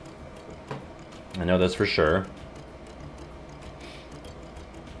 I know this for sure.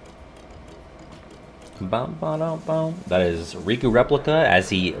 That is Riku Replica as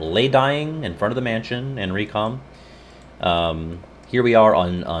he lay dying in front of the mansion in Recom. Here we are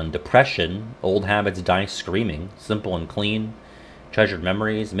on Depression. Old habits die screaming. Simple and clean. Treasured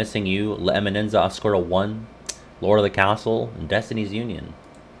memories. Missing you. La Eminenza Oscura 1. Lord of the Castle. And Destiny's Union.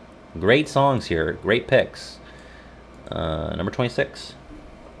 Great songs here. Great picks. Number 26.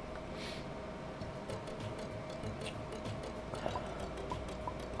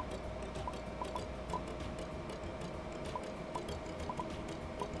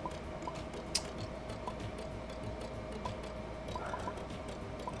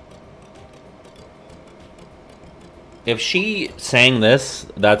 If she sang this,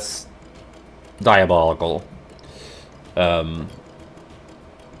 that's diabolical. I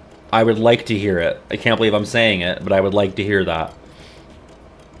would like to hear it. I can't believe I'm saying it, but I would like to hear that.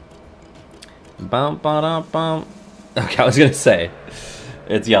 Bum, ba, bum. Okay, I was gonna say,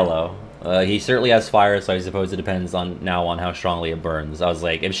 it's yellow. He certainly has fire, so I suppose it depends on how strongly it burns. I was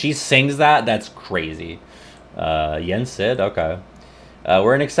like, if she sings that, that's crazy. Yen Sid, okay.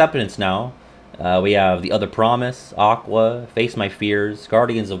 We're in acceptance now. We have The Other Promise, Aqua, Face My Fears,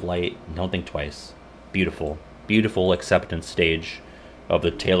 Guardians of Light, Don't Think Twice. Beautiful, beautiful acceptance stage of the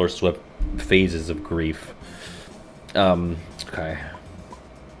Taylor Swift phases of grief. Okay.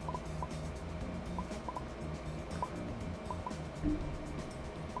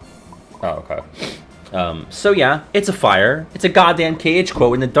 Oh, okay. So yeah, it's a fire. It's a goddamn KH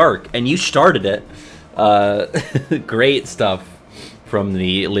quote in the dark, and you started it. Great stuff from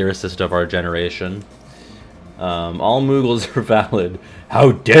the lyricist of our generation. All Mughals are valid.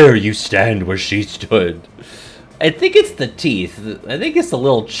 How dare you stand where she stood? I think it's the teeth. I think it's the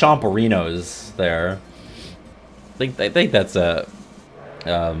little chomperinos there. I think that's a...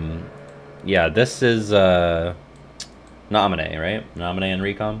 yeah, this is Nominee, right? Nominee and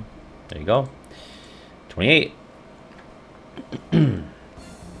Recom. There you go. 28.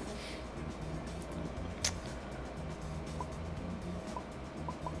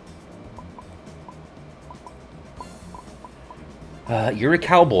 You're a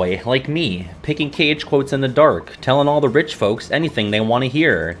cowboy, like me, picking KH quotes in the dark, telling all the rich folks anything they want to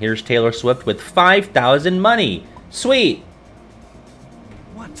hear. Here's Taylor Swift with 5,000 money. Sweet!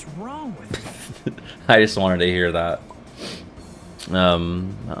 What's wrong with you? I just wanted to hear that. But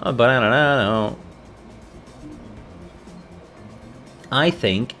I don't know. I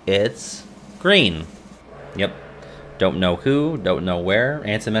think it's green. Yep. Don't know who, don't know where.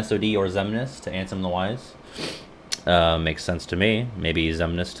 Ansem SOD or Zemnis to Ansem the Wise. Makes sense to me. Maybe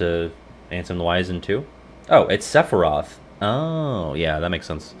Zemnis to Ansem the Wise in 2. Oh, it's Sephiroth. Oh, yeah, that makes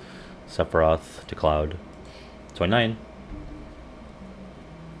sense. Sephiroth to Cloud. 29.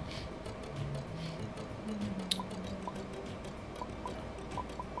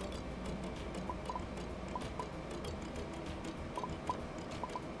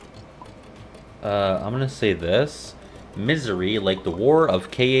 I'm gonna say this. Misery, like the war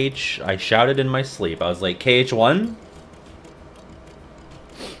of KH, I shouted in my sleep. I was like, KH1?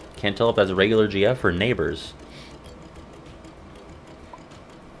 Can't tell if that's a regular GF or neighbors.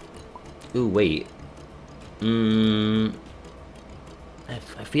 Ooh, wait. I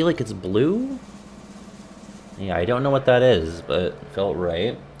feel like it's blue? Yeah, I don't know what that is, but it felt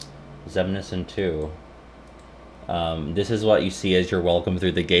right. Zemnis in 2. This is what you see as you're welcome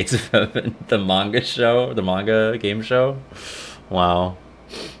through the gates of heaven. The manga show, the manga game show. Wow.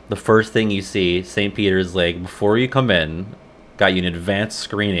 The first thing you see, St. Peter's like, before you come in, got you an advanced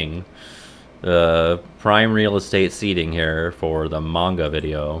screening. Prime real estate seating here for the manga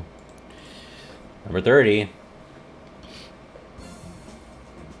video. Number 30.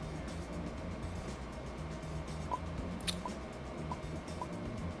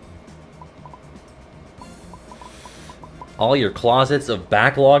 All your closets of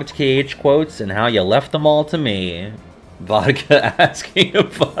backlogged KH quotes and how you left them all to me. Vodka asking a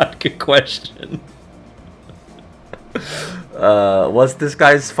vodka question. What's this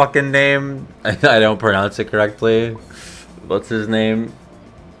guy's fucking name? I don't pronounce it correctly. What's his name?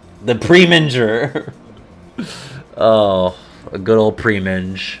 The Preminger. Oh, a good old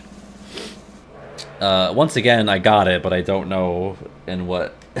Preminge. Once again, I got it, but I don't know in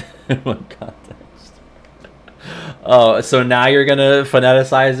what, in what context. Oh, so now you're gonna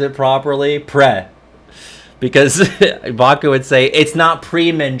phoneticize it properly? Because Vodka would say, it's not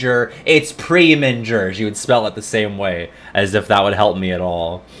Preminger, it's Preminger. She would spell it the same way, as if that would help me at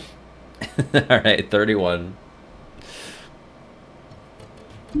all. Alright, 31.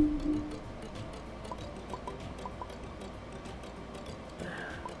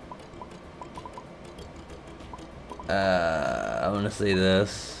 I'm gonna say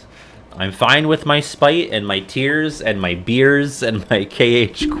this. I'm fine with my spite and my tears and my beers and my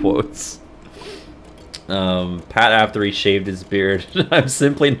KH quotes. Pat after he shaved his beard. I'm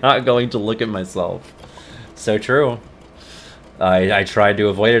simply not going to look at myself. So true. I tried to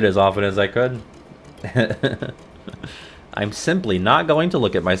avoid it as often as I could. I'm simply not going to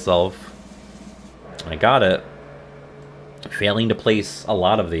look at myself. I got it. Failing to place a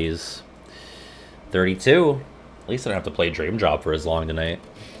lot of these. 32. At least I don't have to play Dream Drop for as long tonight.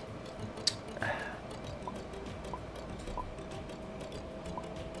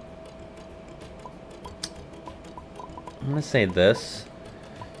 I'm gonna say this.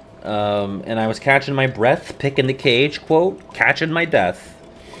 And I was catching my breath, picking the KH quote, catching my death.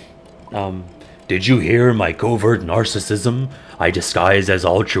 Did you hear my covert narcissism I disguise as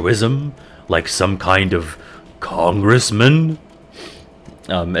altruism, like some kind of congressman?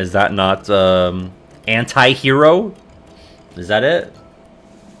 Is that not, anti-hero? Is that it?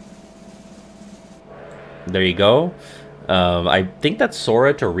 There you go. I think that's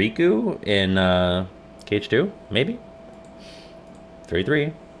Sora to Riku in, KH2, maybe?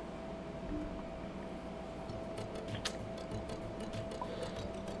 33.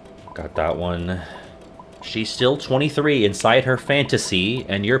 Got that one. She's still 23 inside her fantasy,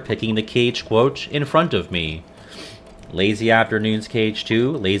 and you're picking the KH quote in front of me. Lazy Afternoons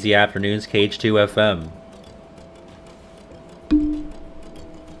KH2, Lazy Afternoons KH2 FM.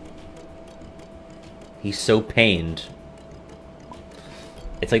 He's so pained.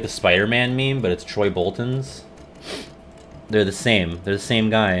 It's like the Spider-Man meme, but it's Troy Bolton's. They're the same. They're the same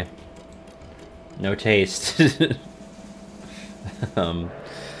guy. No taste.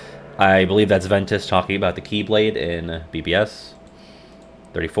 I believe that's Ventus talking about the Keyblade in BBS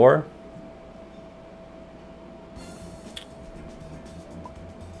 34.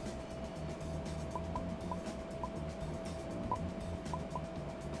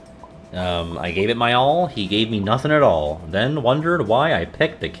 I gave it my all, he gave me nothing at all, then wondered why I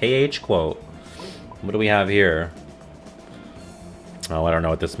picked the KH quote. What do we have here? Oh, I don't know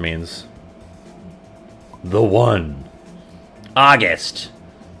what this means. The one. August.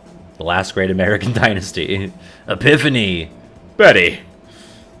 The last great American dynasty. Epiphany. Betty.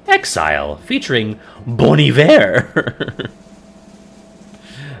 Exile, featuring Bon Iver.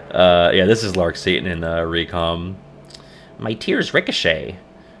 Yeah, this is Lark Seaton in Recom. My tears ricochet.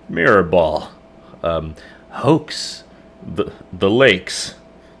 Mirror ball. Hoax. The lakes.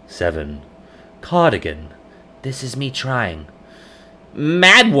 7. Cardigan. This is me trying.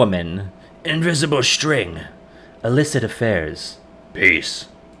 Madwoman. Invisible string. Illicit affairs. Peace.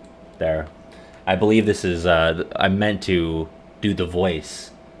 There. I believe this is, I'm meant to do the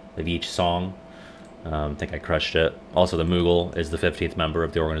voice of each song. I think I crushed it. Also, the Moogle is the 15th member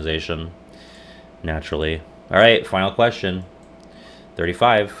of the organization. Naturally. Alright, final question.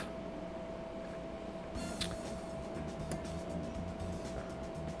 35.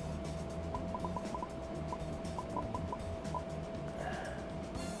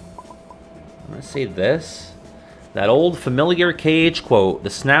 I'm gonna say this. That old familiar KH quote. The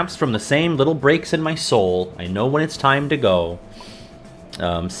snaps from the same little breaks in my soul. I know when it's time to go.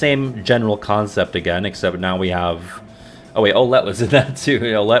 Same general concept again, except now we have... Oh wait, Olette was in that too.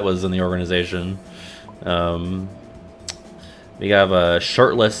 Olette was in the organization. We have a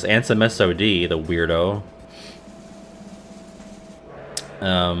shirtless Ansem SOD, the weirdo.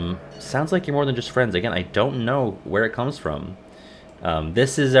 Sounds like you're more than just friends. Again, I don't know where it comes from.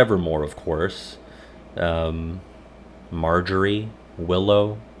 This is Evermore, of course. Marjorie,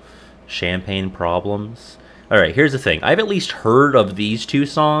 Willow, Champagne Problems. Alright, here's the thing. I've at least heard of these two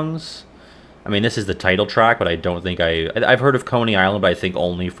songs. I mean, this is the title track, but I don't think I've heard of Coney Island, but I think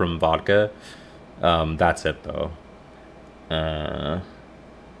only from Vodka. That's it, though. I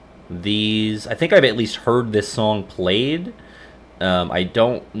think I've at least heard this song played. I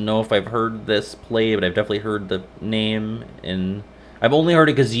don't know if I've heard this played, but I've definitely heard the name. And I've only heard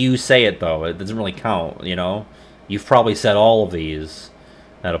it because you say it, though. It doesn't really count, you know? You've probably said all of these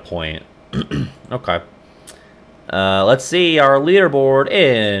at a point. Okay. Let's see our leaderboard.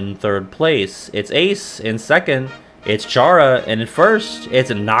 In third place, it's Ace. In second, it's Chara. And in first,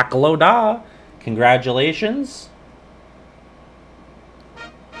 it's Nakaloda. Congratulations.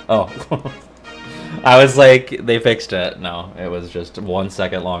 Oh. I was like, they fixed it. No, it was just 1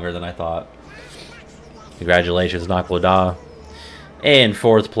 second longer than I thought. Congratulations, Nakaloda. In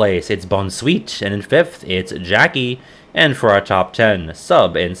fourth place, it's Bonsuite. And in fifth, it's Jackie. And for our top 10,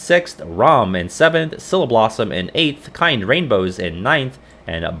 Sub in 6th, Rom in 7th, Syllablossom in 8th, Kind Rainbows in 9th,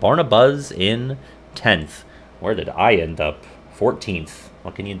 and Barnabuzz in 10th. Where did I end up? 14th.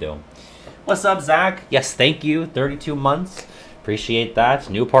 What can you do? What's up, Zach? Yes, thank you. 32 months. Appreciate that.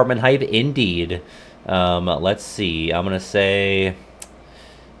 New apartment hype, indeed. Let's see. I'm going to say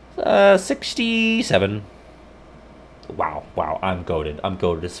 67. Wow, I'm goated. I'm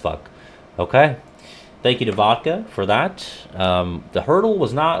goated as fuck. Okay. Thank you to Vodka for that. The hurdle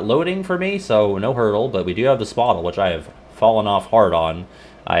was not loading for me, so no hurdle, but we do have the Spottle, which I have fallen off hard on.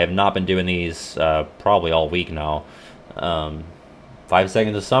 I have not been doing these probably all week now. 5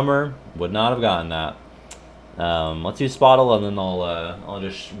 seconds of summer, would not have gotten that. Let's do Spottle, and then I'll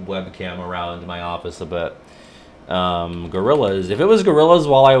just webcam around my office a bit. Gorillas. If it was Gorillas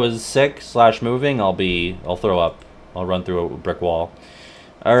while I was sick / moving, I'll throw up. I'll run through a brick wall.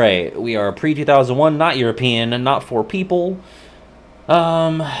 Alright, we are pre-2001, not European, not for people.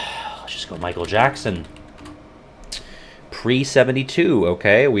 Let's just go Michael Jackson. Pre-72,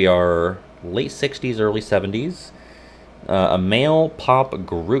 okay, we are late 60s, early 70s. A male pop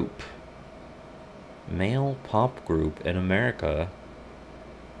group. Male pop group in America.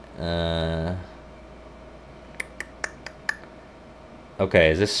 Okay,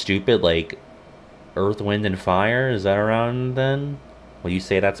 is this stupid, like, Earth, Wind, and Fire? Is that around then? Will you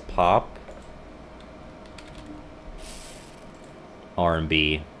say that's pop?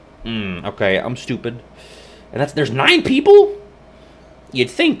 R&B. Okay, I'm stupid. And there's 9 people?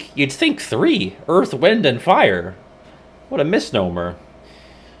 You'd think 3. Earth, Wind, and Fire. What a misnomer.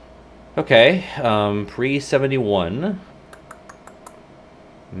 Okay, pre-71.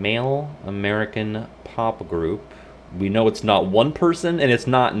 Male American pop group. We know it's not 1 person and it's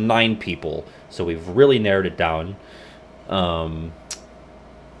not 9 people. So we've really narrowed it down. The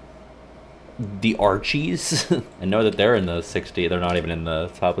Archies. I know that they're in the 60. They're not even in the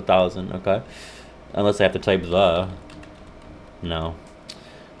top 1,000. Okay, unless I have to type the. No.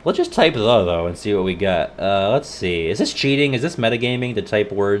 Let's just type the though and see what we get. Let's see. Is this cheating? Is this metagaming to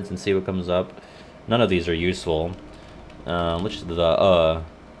type words and see what comes up? None of these are useful. Let's just the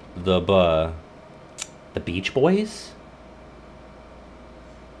Beach Boys.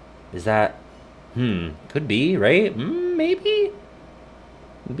 Is that? Could be, right? Maybe.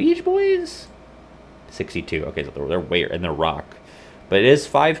 Beach Boys. 62. Okay, so they're way and they're rock, but it is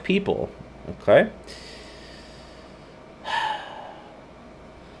 5 people. Okay.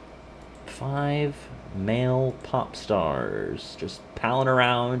 5 male pop stars just palling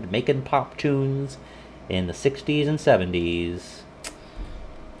around making pop tunes in the 60s and 70s.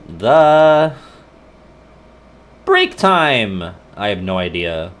 The Break Time. I have no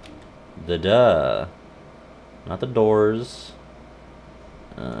idea. The not the Doors.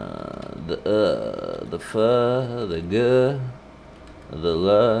 The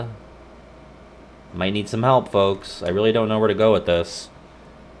might need some help, folks. I really don't know where to go with this.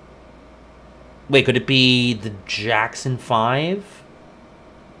 Wait, could it be the Jackson 5?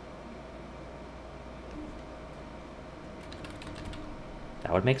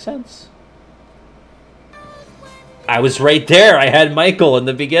 That would make sense. I was right there. I had Michael in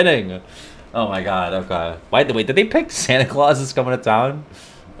the beginning. Oh my god, okay. Wait, did they pick Santa Claus is Coming to Town?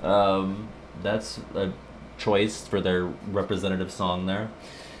 That's a choice for their representative song there.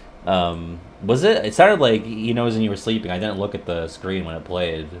 Was it? It sounded like he knows when you were sleeping. I didn't look at the screen when it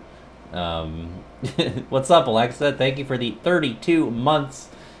played. What's up, Alexa? Thank you for the 32 months.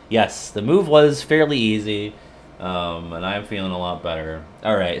 Yes, the move was fairly easy, and I'm feeling a lot better.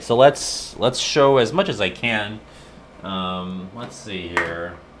 All right, so let's show as much as I can. Let's see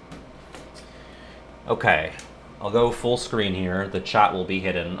here. Okay, I'll go full screen here. The chat will be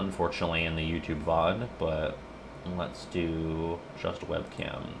hidden, unfortunately, in the YouTube VOD, but let's do just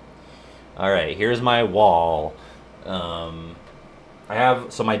webcam. All right, here's my wall. So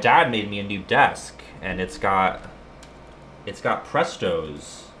my dad made me a new desk, and it's got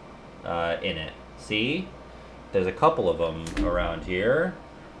Prestos in it. See? There's a couple of them around here.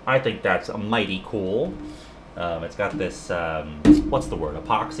 I think that's mighty cool. It's got this, what's the word,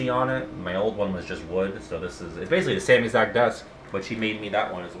 epoxy on it. My old one was just wood, so it's basically the same exact desk, but she made me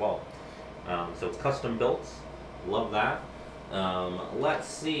that one as well. So it's custom built. Love that. Let's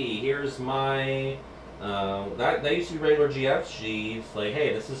see, here's my, that used to be regular GF. She's like,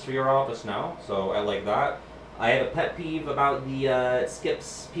 hey, this is for your office now, so I like that. I have a pet peeve about the, it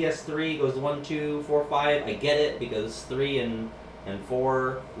skips PS3, goes 1, 2, 4, 5. I get it, because 3 and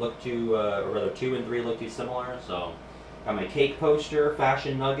 4 look too, or rather 2 and 3 look too similar. So, got my Cake poster,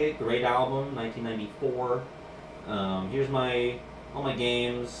 Fashion Nugget, great album, 1994. Here's all my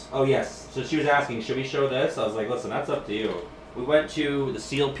games. Oh yes, so she was asking, should we show this? I was like, listen, that's up to you. We went to the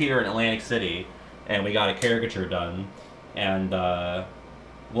Steel Pier in Atlantic City, and we got a caricature done, and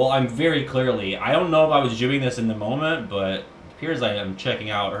well, I'm very clearly, I don't know if I was doing this in the moment, but it appears I am checking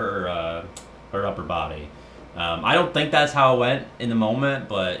out her upper body. I don't think that's how it went in the moment,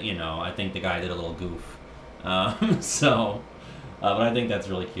 but, you know, I think the guy did a little goof. But I think that's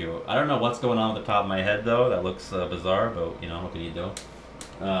really cute. I don't know what's going on at the top of my head, though. That looks bizarre, but, you know, what can you do?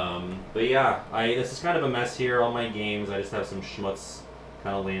 But yeah, this is kind of a mess here. All my games, I just have some schmutz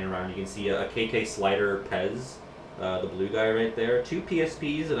kind of laying around. You can see a KK Slider Pez, the blue guy right there. 2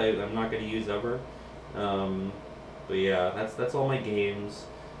 PSPs that I'm not going to use ever. But yeah, that's all my games.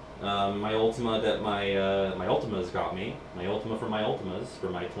 My Ultima that my Ultima's got me. My Ultima for my Ultimas for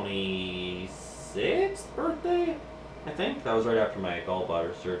my 26th birthday, I think. That was right after my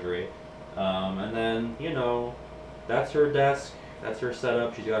gallbladder surgery. And then, you know, that's her desk. That's her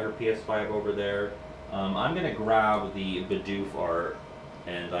setup. She's got her PS5 over there. I'm going to grab the Bidoof art,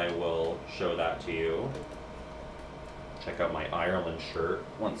 and I will show that to you. Check out my Ireland shirt.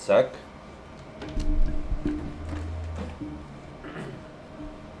 One sec.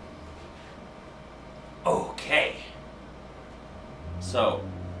 Okay. So,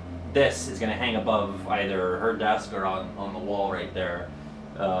 this is going to hang above either her desk or on the wall right there.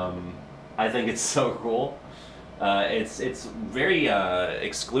 I think it's so cool. It's very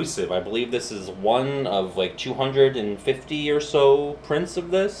exclusive. I believe this is one of like 250 or so prints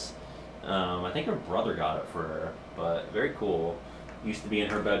of this. I think her brother got it for her, but very cool. Used to be in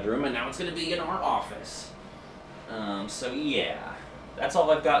her bedroom, and now it's going to be in our office. So yeah, that's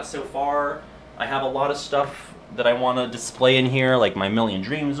all I've got so far. I have a lot of stuff that I want to display in here, like my Million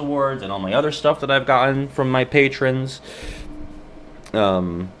Dreams Awards and all my other stuff that I've gotten from my patrons.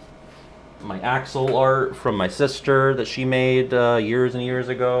 my Axel art from my sister that she made years and years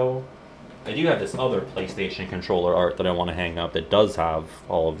ago. I do have this other PlayStation controller art that I want to hang up that does have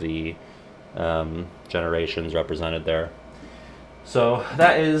all of the generations represented there. So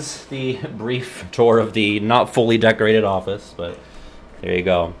that is the brief tour of the not fully decorated office, but there you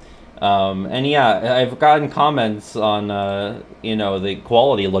go. And yeah, I've gotten comments on, you know, the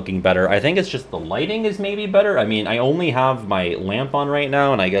quality looking better. I think it's just the lighting is maybe better. I mean, I only have my lamp on right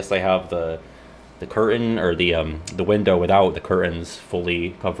now, and I guess I have the curtain or the window without the curtains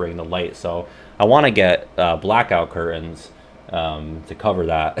fully covering the light. So I want to get blackout curtains to cover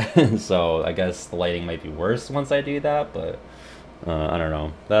that. So I guess the lighting might be worse once I do that, but I don't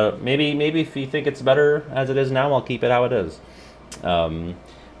know. Maybe if you think it's better as it is now, I'll keep it how it is.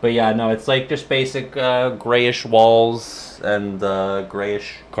 But yeah, no, it's like just basic grayish walls and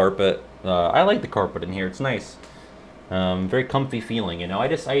grayish carpet. I like the carpet in here. It's nice. Very comfy feeling, you know. I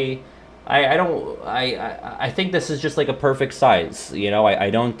think this is just like a perfect size, you know.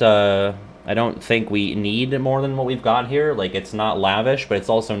 I don't think we need more than what we've got here. Like, it's not lavish, but it's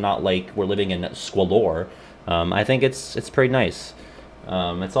also not like we're living in squalor. I think it's pretty nice.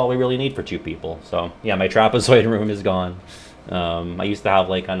 It's all we really need for two people. So yeah, my trapezoid room is gone. I used to have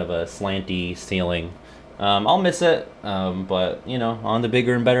like kind of a slanty ceiling. I'll miss it, but you know, on to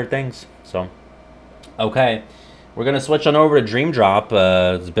bigger and better things. So, okay, we're gonna switch on over to Dream Drop.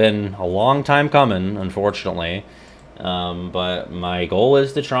 It's been a long time coming, unfortunately, but my goal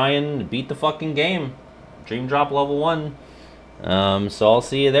is to try and beat the fucking game. Dream Drop level 1. So I'll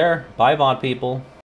see you there. Bye, VOD people.